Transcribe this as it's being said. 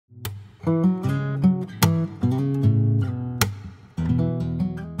Hello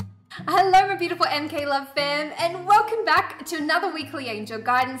my beautiful MK Love fam, and welcome back to another weekly angel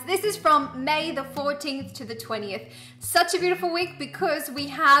guidance. This is from May the 14th to the 20th. Such a beautiful week because we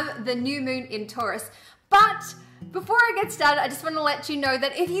have the new moon in Taurus. But before I get started, I just want to let you know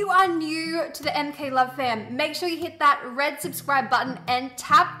that if you are new to the MK Love fam, make sure you hit that red subscribe button and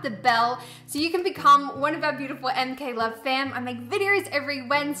tap the bell so you can become one of our beautiful MK Love fam. I make videos every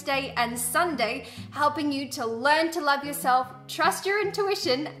Wednesday and Sunday helping you to learn to love yourself, trust your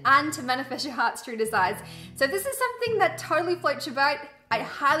intuition, and to manifest your heart's true desires. So if this is something that totally floats your boat, I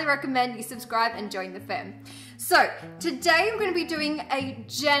highly recommend you subscribe and join the fam. So today we're going to be doing a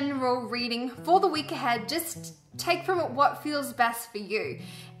general reading for the week ahead. Just take from it what feels best for you.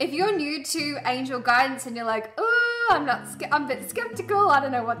 If you're new to angel guidance and you're like, oh, I'm a bit skeptical, I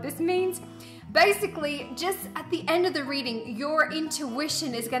don't know what this means. Basically, just at the end of the reading, your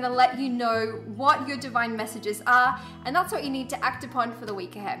intuition is going to let you know what your divine messages are, and that's what you need to act upon for the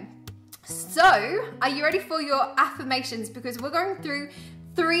week ahead. So, are you ready for your affirmations? Because we're going through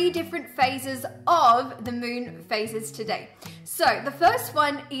 3 different phases of the moon phases today. So, the first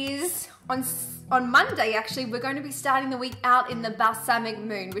one is on Monday, actually, we're going to be starting the week out in the Balsamic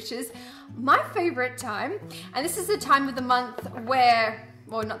Moon, which is my favorite time. And this is the time of the month where,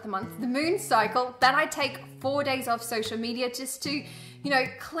 well, not the month, the moon cycle, that I take 4 days off social media just to,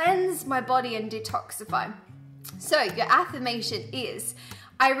 cleanse my body and detoxify. So, your affirmation is,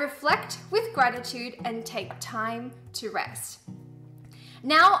 I reflect with gratitude and take time to rest.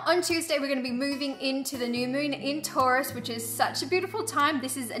 Now, on Tuesday, we're going to be moving into the new moon in Taurus, which is such a beautiful time.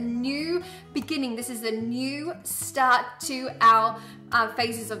 This is a new beginning. This is a new start to our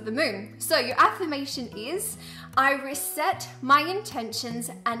phases of the moon. So your affirmation is, I reset my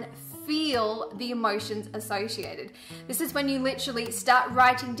intentions and feel the emotions associated. This is when you literally start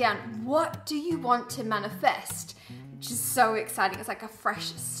writing down, what do you want to manifest? Which is so exciting. It's like a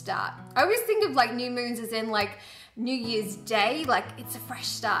fresh start. I always think of like new moons as in like New Year's Day, like it's a fresh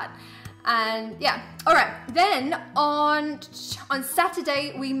start. And yeah, all right. Then on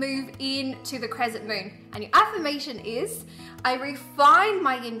Saturday, we move into the Crescent Moon. And your affirmation is, I refine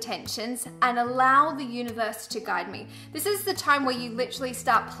my intentions and allow the universe to guide me. This is the time where you literally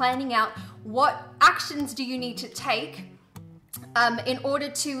start planning out what actions do you need to take in order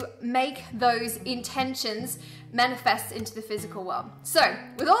to make those intentions manifest into the physical world. So,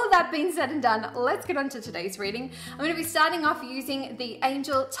 with all of that being said and done, let's get on to today's reading. I'm going to be starting off using the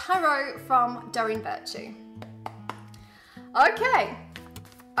Angel Tarot from Doreen Virtue. Okay.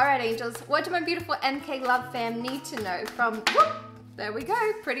 Alright, angels, what do my beautiful MK Love fam need to know from, whoop, there we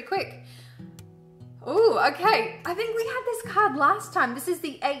go, pretty quick. Ooh, okay. I think we had this card last time. This is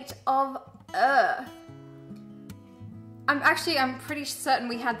the 8 of Earth. I'm pretty certain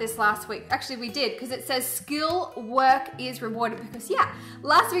we had this last week. Actually, we did, because it says skill work is rewarded. Because yeah,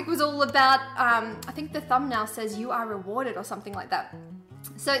 last week was all about, I think the thumbnail says you are rewarded or something like that.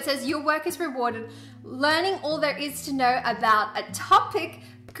 So it says your work is rewarded, learning all there is to know about a topic,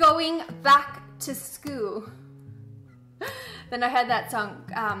 going back to school. Then I heard that song,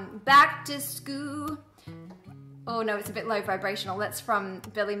 Back to School. Oh no, it's a bit low vibrational. That's from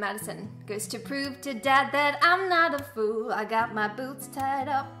Billy Madison. Goes to prove to dad that I'm not a fool. I got my boots tied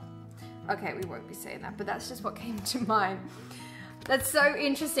up. Okay, we won't be saying that, but that's just what came to mind. That's so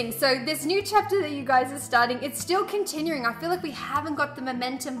interesting. So this new chapter that you guys are starting, it's still continuing. I feel like we haven't got the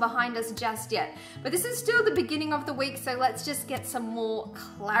momentum behind us just yet. But this is still the beginning of the week, so let's just get some more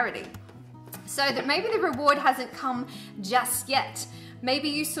clarity. So that maybe the reward hasn't come just yet. Maybe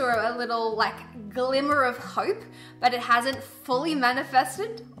you saw a little like glimmer of hope, but it hasn't fully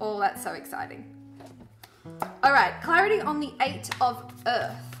manifested. Oh, that's so exciting. All right, clarity on the 8 of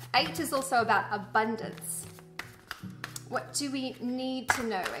Earth. 8 is also about abundance. What do we need to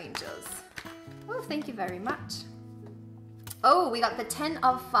know, angels? Oh, thank you very much. Oh, we got the 10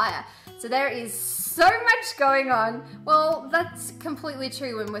 of Fire. So there is so much going on. Well, that's completely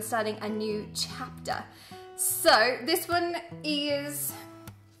true when we're starting a new chapter. So this one is,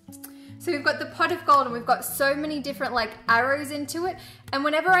 so we've got the pot of gold and we've got so many different like arrows into it. And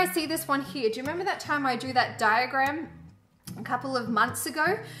whenever I see this one here, do you remember that time I drew that diagram a couple of months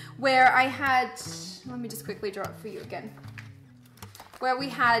ago where I had, let me just quickly draw it for you again, where we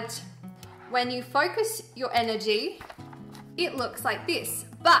had, when you focus your energy, it looks like this.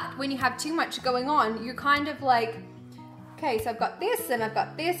 But when you have too much going on, you're kind of like, okay, so I've got this and I've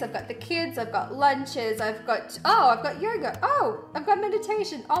got this, I've got the kids, I've got lunches, I've got yoga, oh, I've got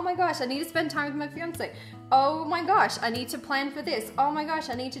meditation, oh my gosh, I need to spend time with my fiance, oh my gosh, I need to plan for this, oh my gosh,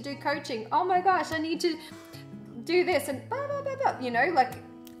 I need to do coaching, oh my gosh, I need to do this, and blah, blah, blah, blah, you know, like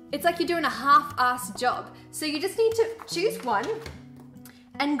it's like you're doing a half-assed job. So you just need to choose one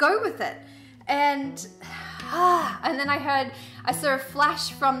and go with it. And then I saw a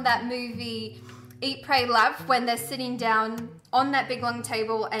flash from that movie Eat, Pray, Love, when they're sitting down on that big long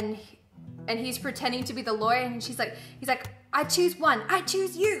table and he's pretending to be the lawyer, and he's like, I choose one, I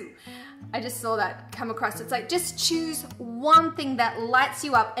choose you. I just saw that come across. It's like, just choose one thing that lights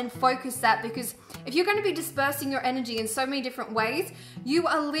you up and focus that, because if you're going to be dispersing your energy in so many different ways, you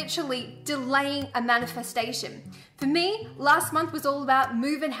are literally delaying a manifestation. For me, last month was all about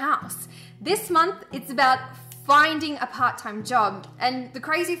moving house. This month, it's about finding a part-time job. And the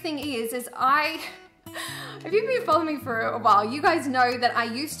crazy thing is if you've been following me for a while, you guys know that I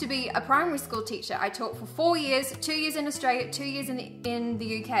used to be a primary school teacher. I taught for 4 years, 2 years in Australia, 2 years in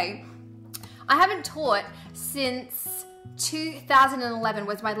the UK. I haven't taught since 2011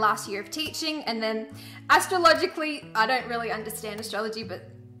 was my last year of teaching, and then astrologically, I don't really understand astrology,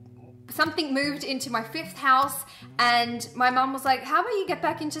 but something moved into my 5th house, and my mum was like, how about you get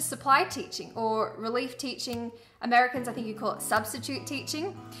back into supply teaching or relief teaching? Americans, I think you call it substitute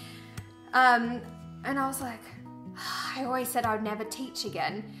teaching. And I was like, I always said I would never teach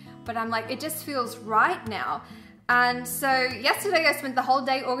again, but I'm like, it just feels right now. And so yesterday I spent the whole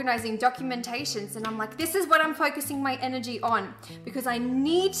day organizing documentations, and I'm like, this is what I'm focusing my energy on, because I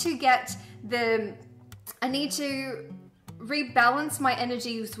need to rebalance my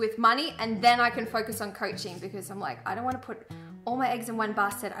energies with money, and then I can focus on coaching, because I'm like, I don't want to put all my eggs in one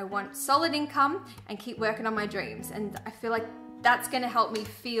basket. I want solid income and keep working on my dreams. And I feel like that's going to help me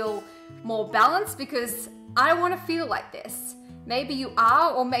feel more balanced, because I don't want to feel like this. Maybe you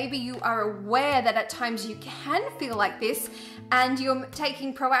are, or maybe you are aware that at times you can feel like this, and you're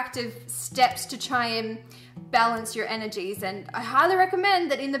taking proactive steps to try and balance your energies. And I highly recommend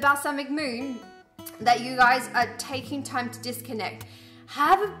that in the Balsamic Moon, that you guys are taking time to disconnect.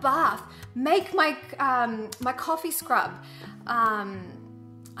 Have a bath, make my coffee scrub, I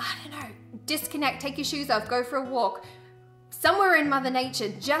don't know, disconnect, take your shoes off, go for a walk. Somewhere in Mother Nature,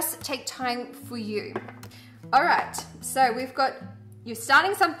 just take time for you. All right, so you're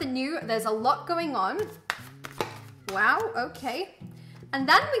starting something new. There's a lot going on. Wow, okay. And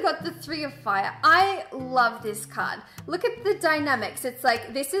then we got the 3 of Fire. I love this card. Look at the dynamics. It's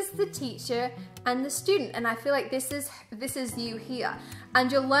like, this is the teacher and the student. And I feel like this is you here. And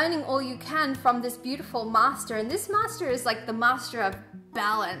you're learning all you can from this beautiful master. And this master is like the master of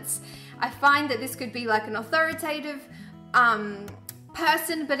balance. I find that this could be like an authoritative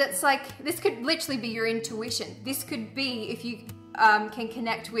person, but it's like, this could literally be your intuition. This could be, if you can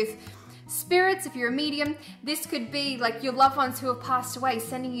connect with spirits, if you're a medium, this could be like your loved ones who have passed away,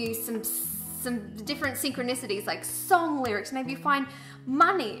 sending you some different synchronicities, like song lyrics. Maybe you find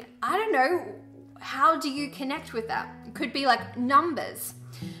money. I don't know. How do you connect with that? It could be like numbers.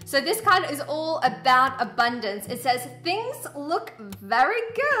 So this card is all about abundance. It says, things look very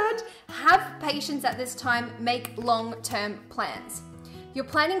good. Have patience at this time. Make long-term plans. You're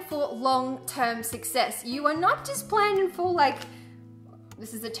planning for long-term success. You are not just planning for, like,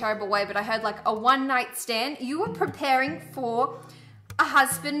 this is a terrible way, but I heard like a one-night stand. You are preparing for a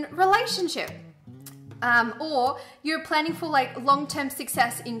husband relationship. Or you're planning for like long-term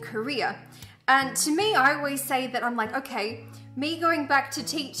success in career. And to me, I always say that I'm like, okay, me going back to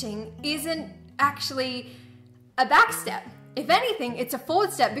teaching isn't actually a back step. If anything, it's a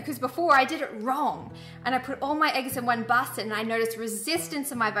forward step, because before I did it wrong and I put all my eggs in one basket, and I noticed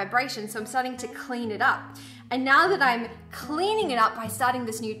resistance in my vibration. So I'm starting to clean it up. And now that I'm cleaning it up by starting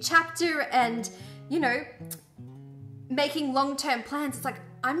this new chapter and, you know, making long-term plans, it's like,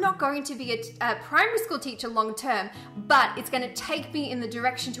 I'm not going to be a primary school teacher long-term, but it's going to take me in the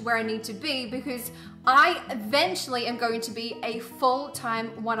direction to where I need to be, because I eventually am going to be a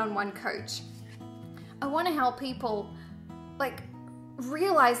full-time one-on-one coach. I want to help people like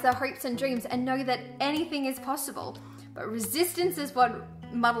realize their hopes and dreams and know that anything is possible, but resistance is what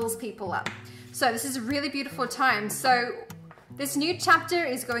muddles people up. So this is a really beautiful time. So this new chapter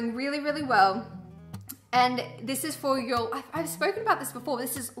is going really, really well. And this is for your, I've spoken about this before,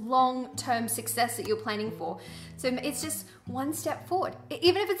 this is long-term success that you're planning for. So it's just one step forward.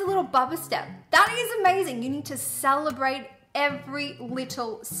 Even if it's a little bubba step, that is amazing. You need to celebrate every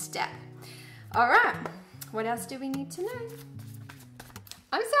little step. All right, what else do we need to know?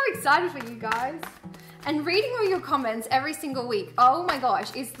 I'm so excited for you guys. And reading all your comments every single week, oh my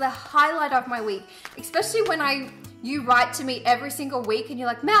gosh, is the highlight of my week. Especially when you write to me every single week and you're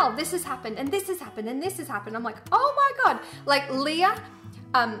like, Mel, this has happened, and this has happened, and this has happened. I'm like, oh my God. Like Leah,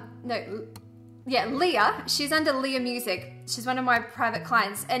 Leah, she's under Leah Music. She's one of my private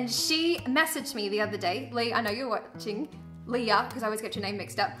clients, and she messaged me the other day. Leah, I know you're watching. Leah, because I always get your name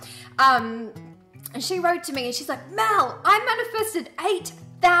mixed up. And she wrote to me and she's like, Mel, I manifested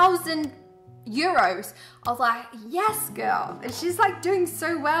 8,000 euros. I was like, yes, girl. And she's like doing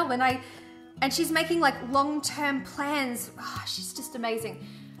so well. And she's making like long-term plans. Oh, she's just amazing.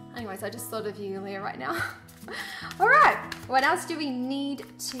 Anyways, I just thought of you, Leah, right now. All right, what else do we need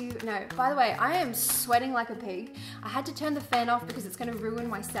to know? By the way, I am sweating like a pig. I had to turn the fan off because it's going to ruin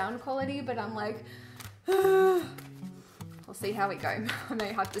my sound quality, but I'm like, we'll see how we go. I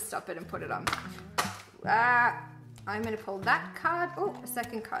may have to stop it and put it on. I'm going to pull that card. Oh, a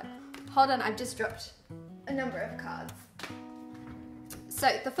second card. Hold on, I've just dropped a number of cards. So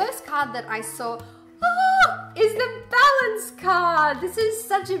the first card that I saw is the balance card. This is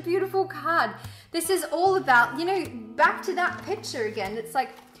such a beautiful card. This is all about, you know, back to that picture again. It's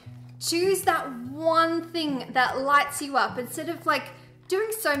like, choose that one thing that lights you up instead of like doing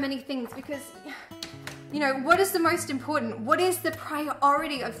so many things, because, you know, what is the most important? What is the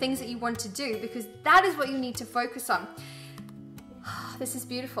priority of things that you want to do? Because that is what you need to focus on. This is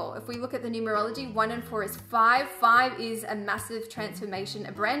beautiful. If we look at the numerology, 1 and 4 is 5. 5 is a massive transformation,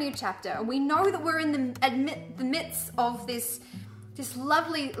 a brand new chapter. And we know that we're in the midst of this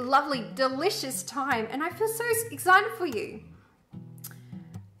lovely, lovely, delicious time. And I feel so excited for you.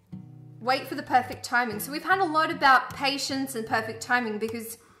 Wait for the perfect timing. So we've had a lot about patience and perfect timing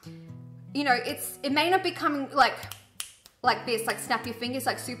because, you know, it may not be coming like this, like snap your fingers,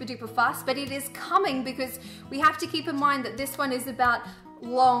 like super duper fast, but it is coming because we have to keep in mind that this one is about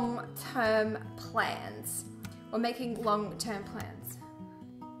long-term plans. We're making long-term plans.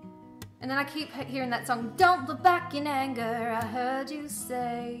 And then I keep hearing that song, don't look back in anger, I heard you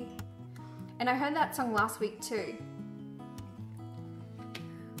say. And I heard that song last week too.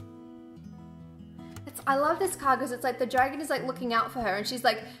 I love this card because it's like the dragon is like looking out for her and she's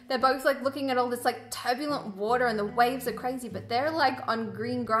like, they're both like looking at all this like turbulent water and the waves are crazy, but they're like on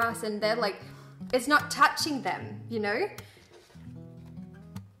green grass and they're like, it's not touching them, you know?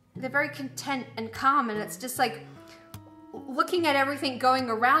 They're very content and calm, and it's just like looking at everything going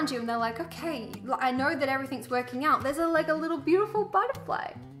around you and they're like, okay, I know that everything's working out. There's like a little beautiful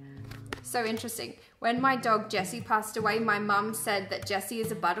butterfly. So interesting. When my dog Jessie passed away, my mum said that Jessie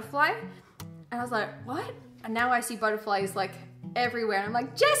is a butterfly. And I was like, what? And now I see butterflies like everywhere. And I'm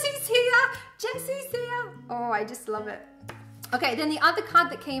like, Jessie's here! Jessie's here! Oh, I just love it. Okay, then the other card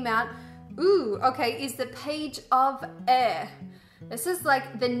that came out, is the Page of Air. This is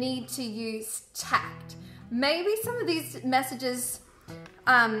like the need to use tact. Maybe some of these messages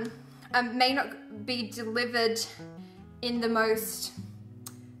may not be delivered in the most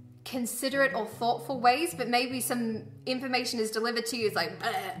considerate or thoughtful ways, but maybe some information is delivered to you, it's like,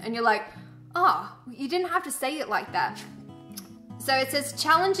 and you're like, oh, you didn't have to say it like that. So it says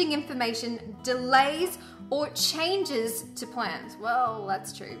challenging information, delays or changes to plans. Well,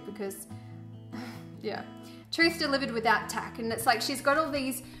 that's true because, yeah. Truth delivered without tact. And it's like she's got all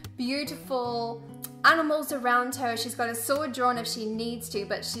these beautiful animals around her. She's got a sword drawn if she needs to,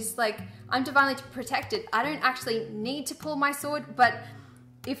 but she's like, I'm divinely protected. I don't actually need to pull my sword, but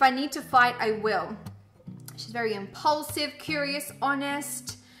if I need to fight, I will. She's very impulsive, curious,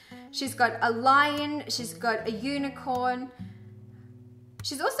 honest. She's got a lion, she's got a unicorn.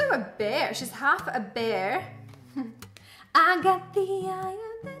 She's also a bear, she's half a bear. I got the eye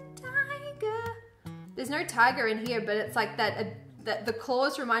of the tiger. There's no tiger in here, but it's like that the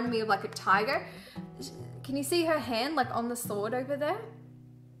claws remind me of like a tiger. Can you see her hand like on the sword over there?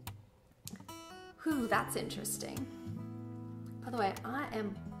 Whew, that's interesting. By the way, I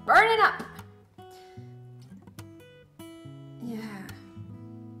am burning up. Yeah.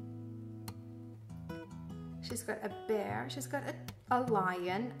 She's got a bear, she's got a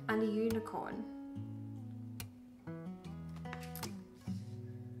lion and a unicorn.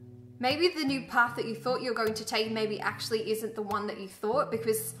 Maybe the new path that you thought you were going to take maybe actually isn't the one that you thought,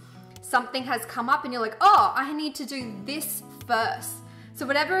 because something has come up and you're like, oh, I need to do this first. So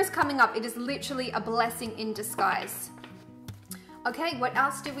whatever is coming up, it is literally a blessing in disguise. Okay, what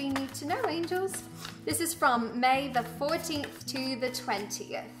else do we need to know, angels? This is from May the 14th to the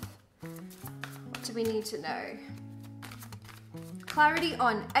 20th. What do we need to know? Clarity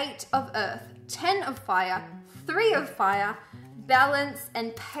on 8 of Earth, 10 of Fire, 3 of Fire, Balance,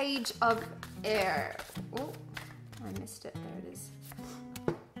 and Page of Air. Oh, I missed it. There it is.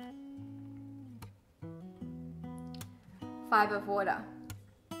 5 of Water.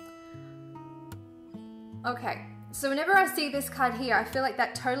 Okay, so whenever I see this card here, I feel like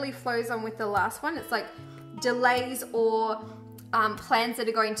that totally flows on with the last one. It's like delays or plans that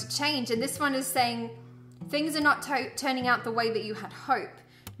are going to change. And this one is saying things are not turning out the way that you had hoped.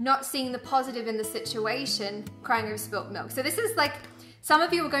 not seeing the positive in the situation, crying over spilt milk. So this is like, some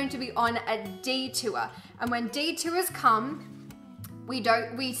of you are going to be on a detour, and when detours come,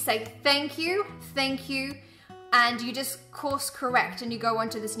 we say thank you, and you just course correct and you go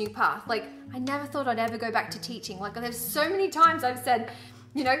onto this new path. Like, I never thought I'd ever go back to teaching. Like, there's so many times I've said,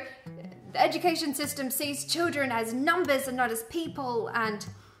 you know, the education system sees children as numbers and not as people, and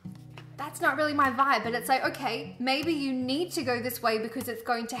that's not really my vibe. But it's like, okay, maybe you need to go this way because it's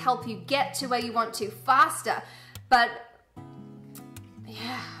going to help you get to where you want to faster. But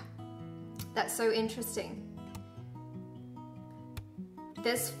yeah, that's so interesting.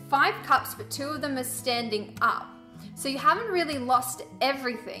 There's 5 cups, but 2 of them are standing up. So you haven't really lost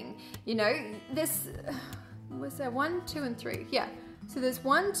everything. You know, this, was there 1, 2, and 3? Yeah. So there's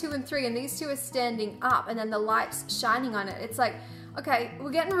 1, 2, and 3, and these 2 are standing up, and then the light's shining on it. It's like, okay,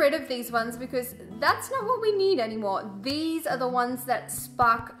 we're getting rid of these ones because that's not what we need anymore. These are the ones that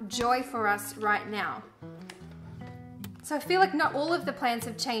spark joy for us right now. So I feel like not all of the plans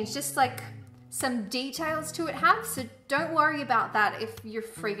have changed, just like some details to it have, so don't worry about that if you're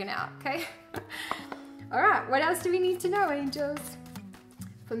freaking out, okay? All right, what else do we need to know, angels?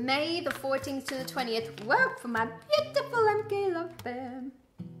 For May the 14th to the 20th, work for my beautiful MK Love Fam.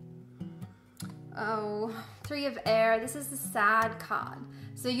 Oh, 3 of Air, this is the sad card.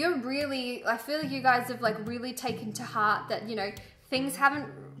 So you're really, I feel like you guys have like really taken to heart that, you know, things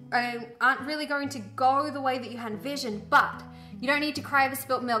aren't really going to go the way that you had envisioned, but you don't need to cry over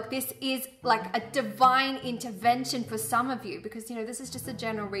spilt milk. This is like a divine intervention for some of you because, you know, this is just a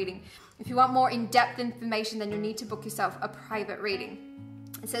general reading. If you want more in-depth information, then you'll need to book yourself a private reading.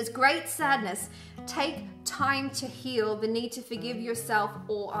 It says, great sadness. Take time to heal the need to forgive yourself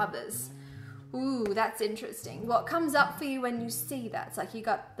or others. Ooh, that's interesting. What comes up for you when you see that? It's like you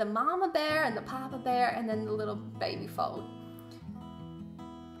got the mama bear and the papa bear and then the little baby fold.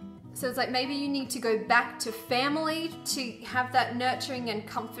 So it's like maybe you need to go back to family to have that nurturing and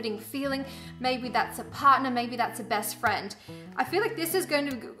comforting feeling. Maybe that's a partner, maybe that's a best friend. I feel like this is going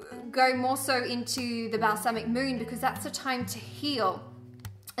to go more so into the Balsamic Moon because that's a time to heal.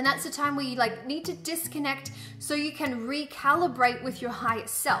 And that's a time where you like need to disconnect so you can recalibrate with your higher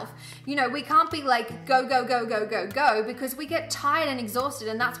self. You know, we can't be like go, go, go, go, go, go because we get tired and exhausted,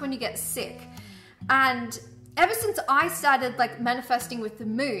 and that's when you get sick. And ever since I started like manifesting with the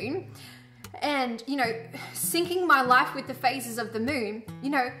moon and, you know, syncing my life with the phases of the moon, you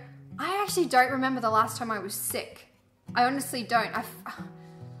know, I actually don't remember the last time I was sick. I honestly don't.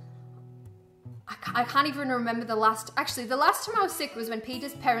 I can't even remember the last time I was sick was when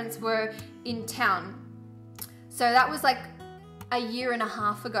Peter's parents were in town. So that was like a year and a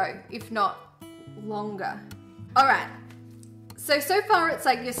half ago, if not longer. All right. So far it's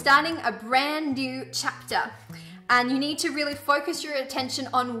like you're starting a brand new chapter and you need to really focus your attention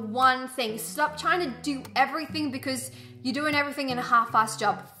on one thing. Stop trying to do everything because you're doing everything in a half-assed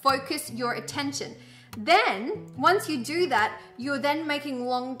job. Focus your attention. Then, once you do that, you're then making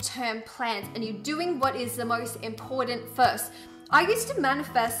long-term plans and you're doing what is the most important first. I used to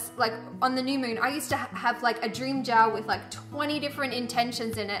manifest, like on the new moon, I used to have like a dream jar with like 20 different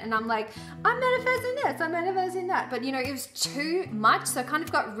intentions in it. And I'm like, I'm manifesting this, I'm manifesting that. But you know, it was too much. So I kind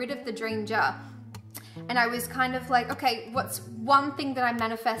of got rid of the dream jar. And I was kind of like, okay, what's one thing that I'm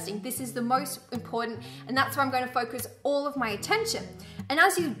manifesting? This is the most important, and that's where I'm going to focus all of my attention. And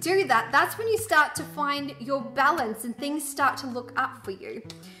as you do that, that's when you start to find your balance and things start to look up for you.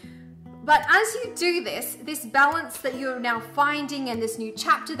 But as you do this balance that you're now finding and this new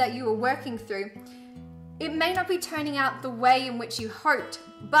chapter that you are working through, it may not be turning out the way in which you hoped,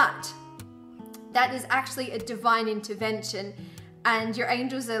 but that is actually a divine intervention, and your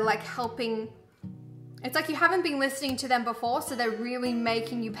angels are like helping. It's like you haven't been listening to them before, so they're really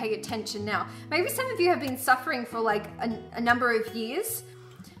making you pay attention now. Maybe some of you have been suffering for like a number of years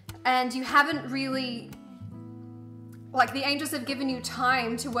and you haven't really, like the angels have given you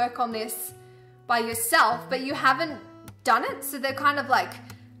time to work on this by yourself, but you haven't done it. So they're kind of like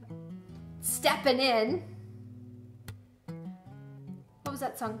stepping in. What was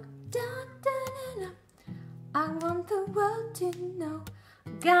that song? Dun, dun, dun, dun. I want the world to know.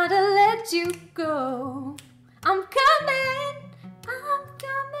 Gotta let you go. I'm coming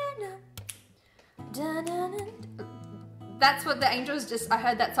up. Dun, dun, dun. That's what the angels just, I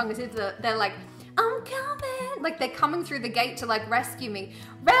heard that song. They're like, I'm coming. Like they're coming through the gate to like rescue me.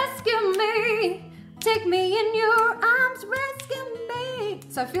 Rescue me. Take me in your arms. Rescue me.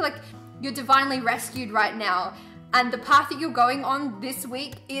 So I feel like you're divinely rescued right now. And the path that you're going on this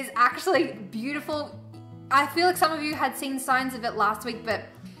week is actually beautiful. I feel like some of you had seen signs of it last week, but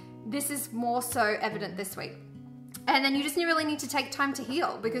this is more so evident this week. And then you just really need to take time to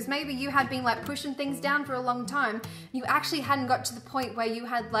heal, because maybe you had been like pushing things down for a long time. You actually hadn't got to the point where you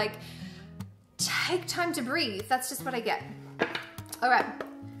had like, take time to breathe. That's just what I get. All right,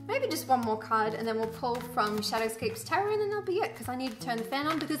 maybe just one more card and then we'll pull from Shadowscape's Tarot and then that'll be it, because I need to turn the fan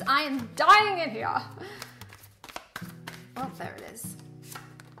on because I am dying in here. Oh, there it is.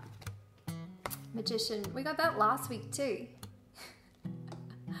 Magician, we got that last week too.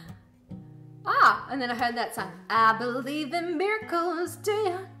 Ah, and then I heard that song. I believe in miracles.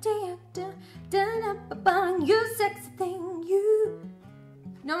 You sexy thing, you.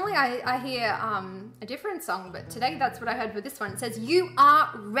 Normally I hear a different song, but today that's what I heard for this one. It says, you are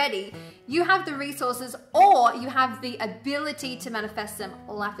ready. You have the resources, or you have the ability to manifest them.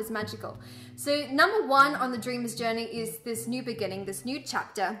 Life is magical. So number one on the dreamer's journey is this new beginning, this new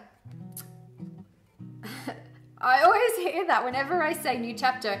chapter. I always hear that whenever I say new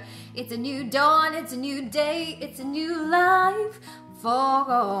chapter. It's a new dawn, it's a new day, it's a new life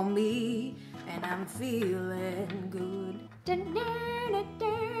for me, and I'm feeling good.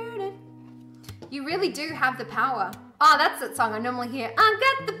 You really do have the power. Oh, that's that song I normally hear.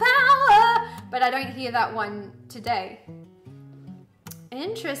 I got the power, but I don't hear that one today.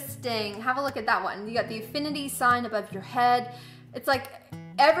 Interesting. Have a look at that one. You got the affinity sign above your head. It's like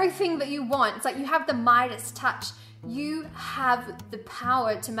everything that you want. It's like you have the Midas touch. You have the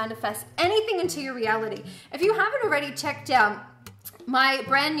power to manifest anything into your reality. If you haven't already checked out my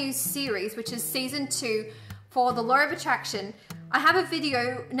brand new series, which is season 2 for the Law of Attraction, I have a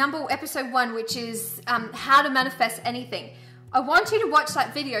video, episode 1, which is how to manifest anything. I want you to watch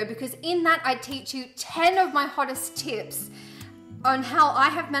that video because in that I teach you 10 of my hottest tips on how I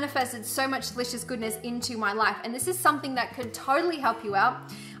have manifested so much delicious goodness into my life. And this is something that could totally help you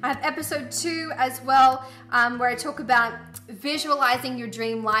out. I have episode 2 as well, where I talk about visualizing your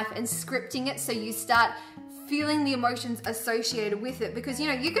dream life and scripting it so you start feeling the emotions associated with it. Because, you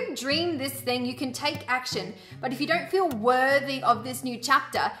know, you can dream this thing, you can take action, but if you don't feel worthy of this new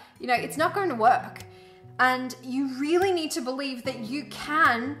chapter, you know, it's not going to work. And you really need to believe that you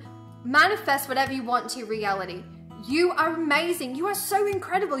can manifest whatever you want to reality. You are amazing. You are so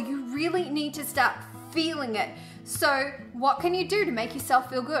incredible. You really need to start feeling it. So what can you do to make yourself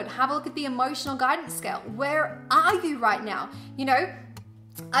feel good? Have a look at the emotional guidance scale. Where are you right now? You know,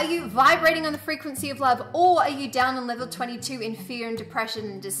 are you vibrating on the frequency of love, or are you down on level 22 in fear and depression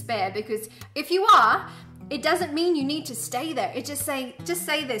and despair? Because if you are, it doesn't mean you need to stay there. It just say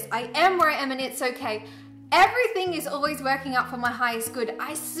this: I am where I am and it's okay. Everything is always working out for my highest good.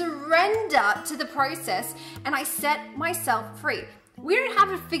 I surrender to the process and I set myself free. We don't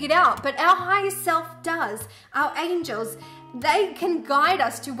have it figured out, but our highest self does. Our angels, they can guide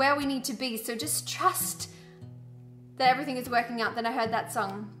us to where we need to be. So just trust that everything is working out. Then I heard that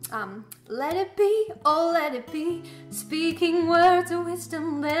song, let it be, oh let it be, speaking words of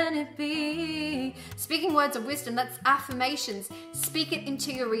wisdom, let it be. Speaking words of wisdom, that's affirmations. Speak it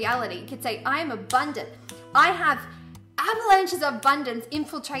into your reality. You could say, I am abundant. I have avalanches of abundance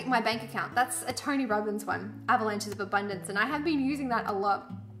infiltrate my bank account. That's a Tony Robbins one, avalanches of abundance. And I have been using that a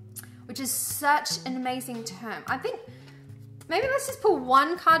lot, which is such an amazing term. I think maybe let's just pull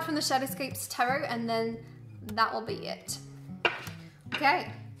one card from the Shadowscape's Tarot and then that will be it.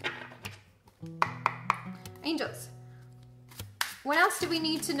 Okay. Angels. What else do we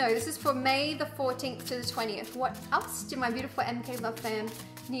need to know? This is for May the 14th to the 20th. What else do my beautiful MK Love fam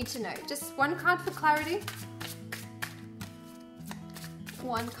need to know? Just one card for clarity.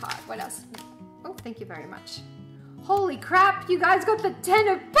 One card. What else? Oh, thank you very much. Holy crap, you guys got the 10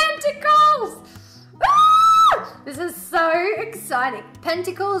 of Pentacles! Ah! This is so exciting.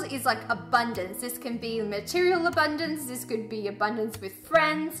 Pentacles is like abundance. This can be material abundance. This could be abundance with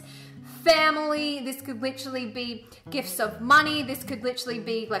friends, family. This could literally be gifts of money. This could literally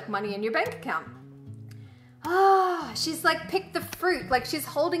be like money in your bank account. Ah, she's like picked the fruit. Like she's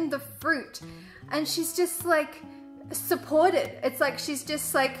holding the fruit and she's just like supported. It's like she's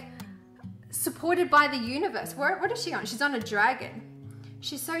just like supported by the universe. What is she on? She's on a dragon.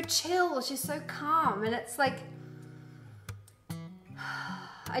 She's so chill, she's so calm, and it's like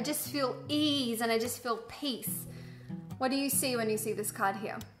I just feel ease and I just feel peace. What do you see when you see this card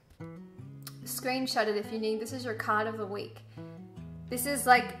here? Screenshot it if you need. This is your card of the week. This is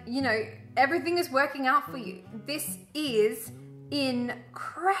like, you know, everything is working out for you. This is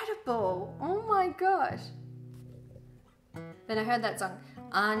incredible. Oh my gosh. Then I heard that song,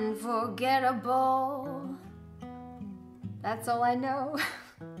 Unforgettable. That's all I know.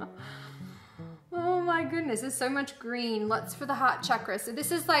 Oh my goodness, there's so much green, lots for the heart chakra. So this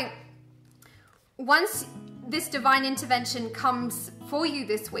is like, once this divine intervention comes for you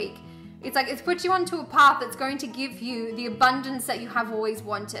this week, It's like it's put you onto a path that's going to give you the abundance that you have always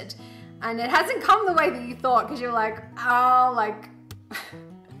wanted. And it hasn't come the way that you thought, because you're like, oh, like,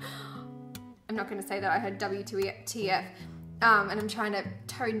 I'm not going to say that I heard WTF, and I'm trying to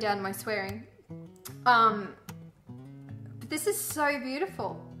tone down my swearing. But this is so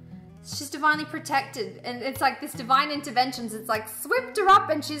beautiful. She's divinely protected, and it's like this divine interventions. It's like swept her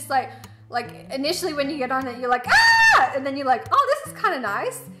up, and she's like initially when you get on it, you're like, ah, and then you're like, oh, this is kind of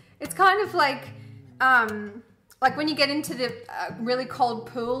nice. It's kind of like when you get into the really cold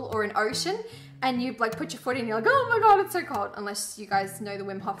pool or an ocean, and you like put your foot in, you're like, oh my god, it's so cold. Unless you guys know the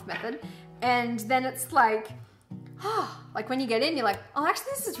Wim Hof method, and then it's like, oh, like when you get in, you're like, oh,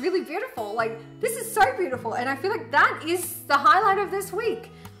 actually, this is really beautiful. Like this is so beautiful, and I feel like that is the highlight of this week.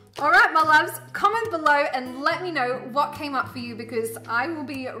 All right, my loves, comment below and let me know what came up for you, because I will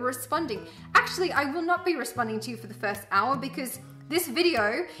be responding. Actually, I will not be responding to you for the first hour, because this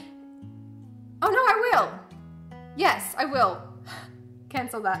video, oh no, I will. Yes, I will.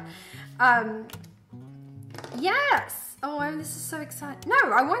 Cancel that. Yes. Oh, this is so exciting.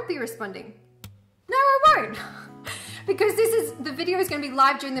 No, I won't be responding. No, I won't. Because the video is going to be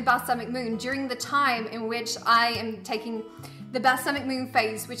live during the Balsamic Moon, during the time in which I am taking the Balsamic Moon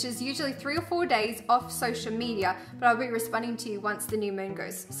phase, which is usually 3 or 4 days off social media, but I'll be responding to you once the new moon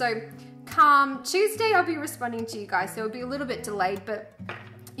goes. So come Tuesday, I'll be responding to you guys. So it'll be a little bit delayed, but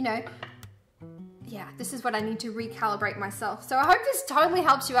you know, yeah, this is what I need to recalibrate myself. So I hope this totally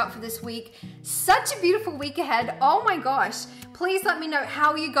helps you out for this week. Such a beautiful week ahead. Oh my gosh. Please let me know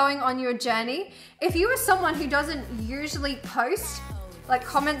how you're going on your journey. If you are someone who doesn't usually post, like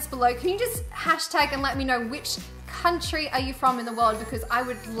comments below, can you just hashtag and let me know which country are you from in the world, because I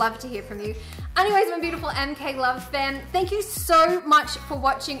would love to hear from you. Anyways, my beautiful MK Love fam, thank you so much for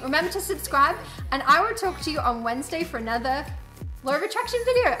watching. Remember to subscribe, and I will talk to you on Wednesday for another Law of Attraction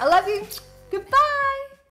video. I love you. Goodbye.